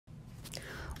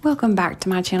Welcome back to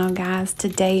my channel, guys.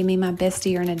 Today, me and my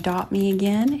bestie are in Adopt Me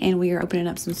again, and we are opening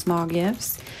up some small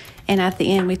gifts. And at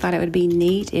the end, we thought it would be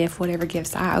neat if whatever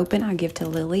gifts I open, I give to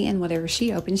Lily, and whatever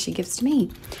she opens, she gives to me.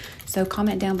 So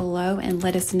comment down below and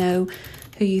let us know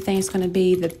who you think is going to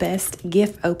be the best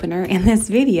gift opener in this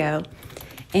video.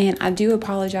 And I do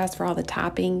apologize for all the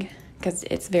typing because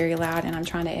it's very loud and I'm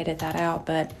trying to edit that out.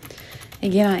 But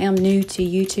again, I am new to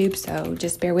YouTube, so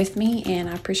just bear with me, and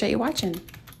I appreciate you watching.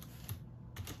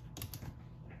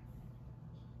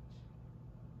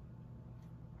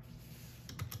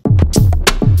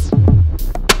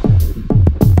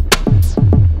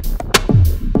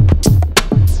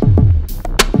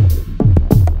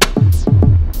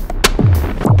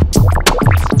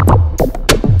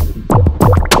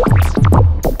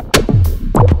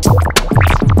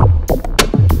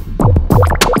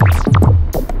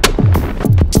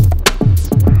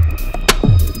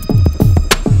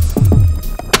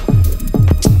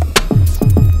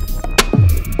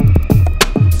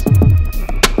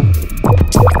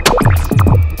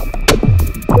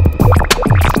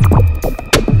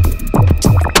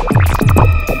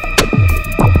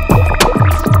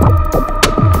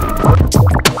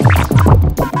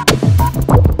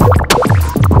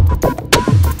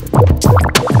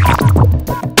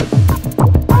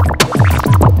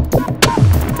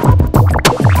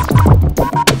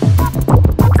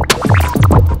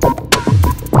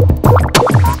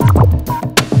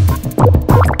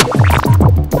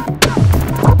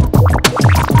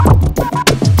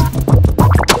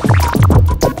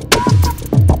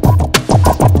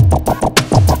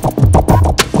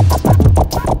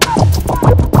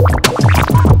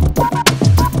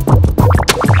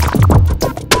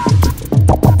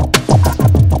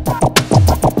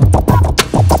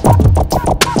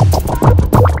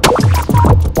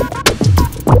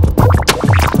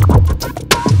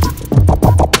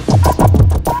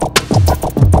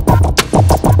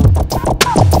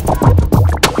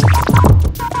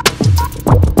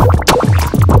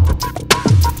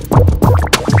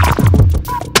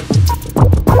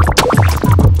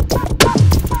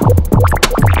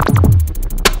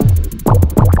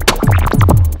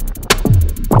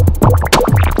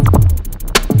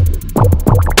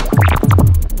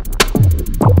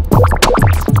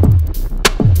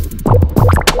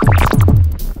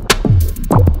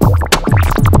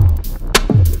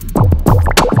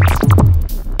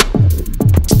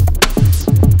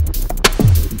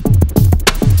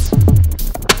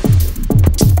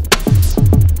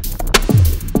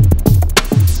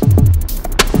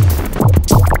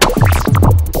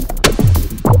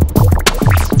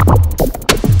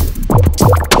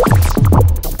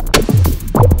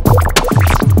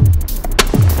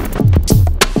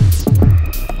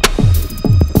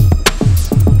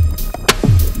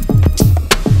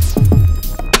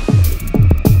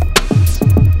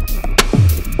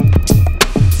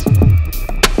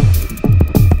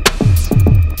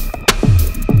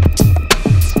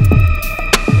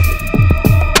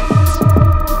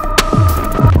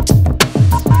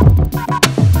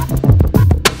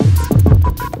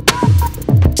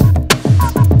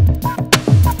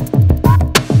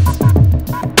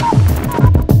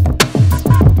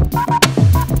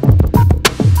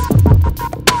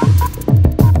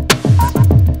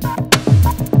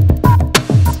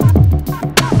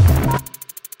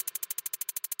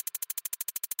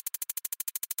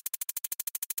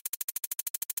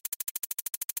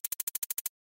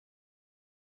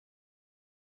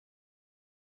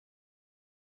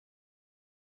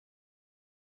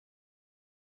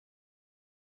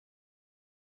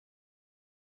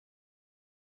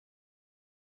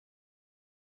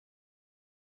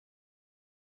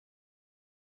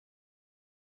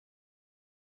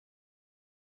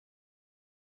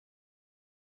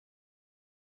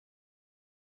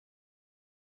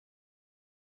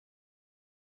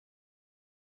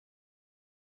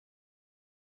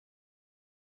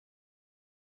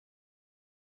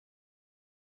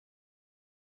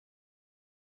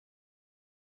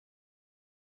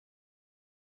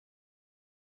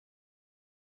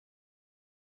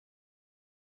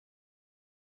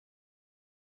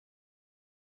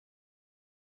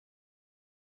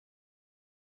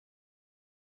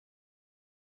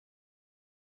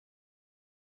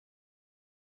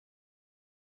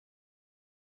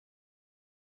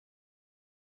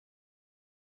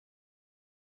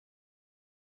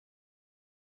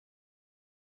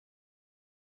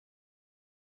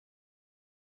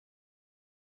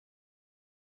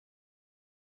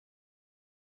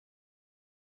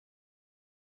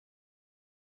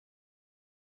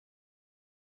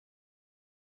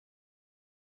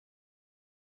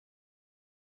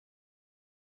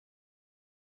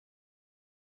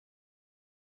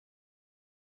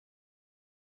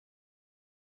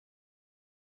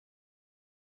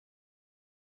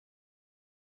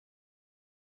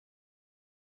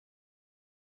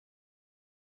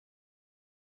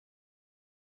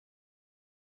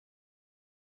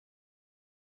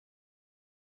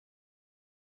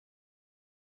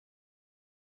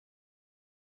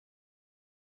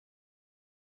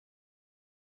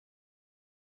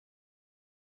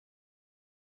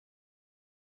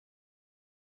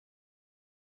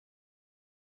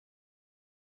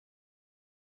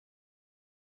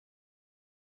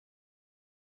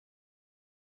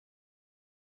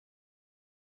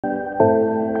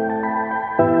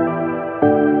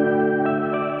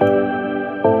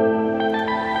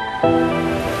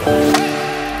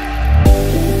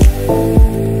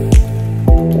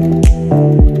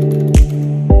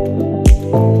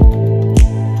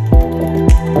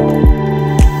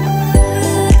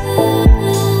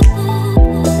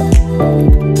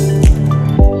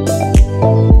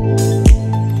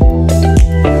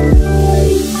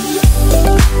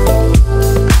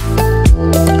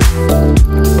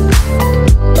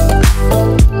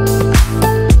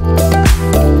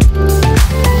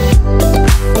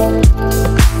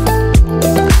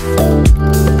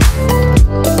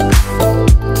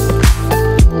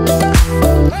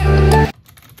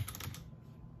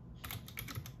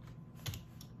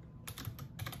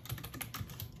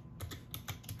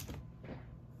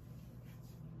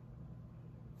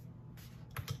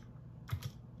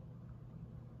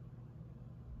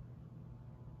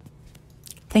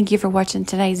 Thank you for watching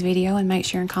today's video, and make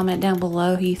sure and comment down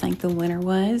below who you think the winner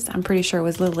was. I'm pretty sure it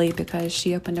was Lily because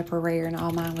she opened up a rare and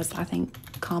all mine was, I think,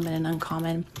 common and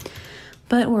uncommon.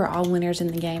 But we're all winners in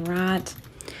the game, right?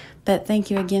 But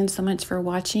thank you again so much for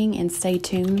watching, and stay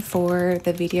tuned for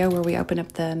the video where we open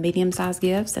up the medium-sized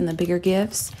gifts and the bigger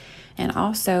gifts. And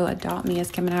also, Adopt Me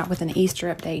is coming out with an Easter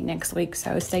update next week,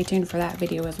 so stay tuned for that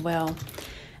video as well.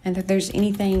 And if there's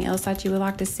anything else that you would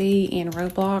like to see in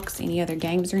Roblox, any other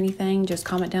games or anything, just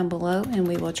comment down below and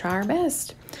we will try our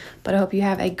best. But I hope you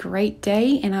have a great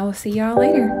day, and I will see y'all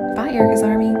later. Bye, Erica's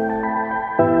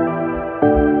Army.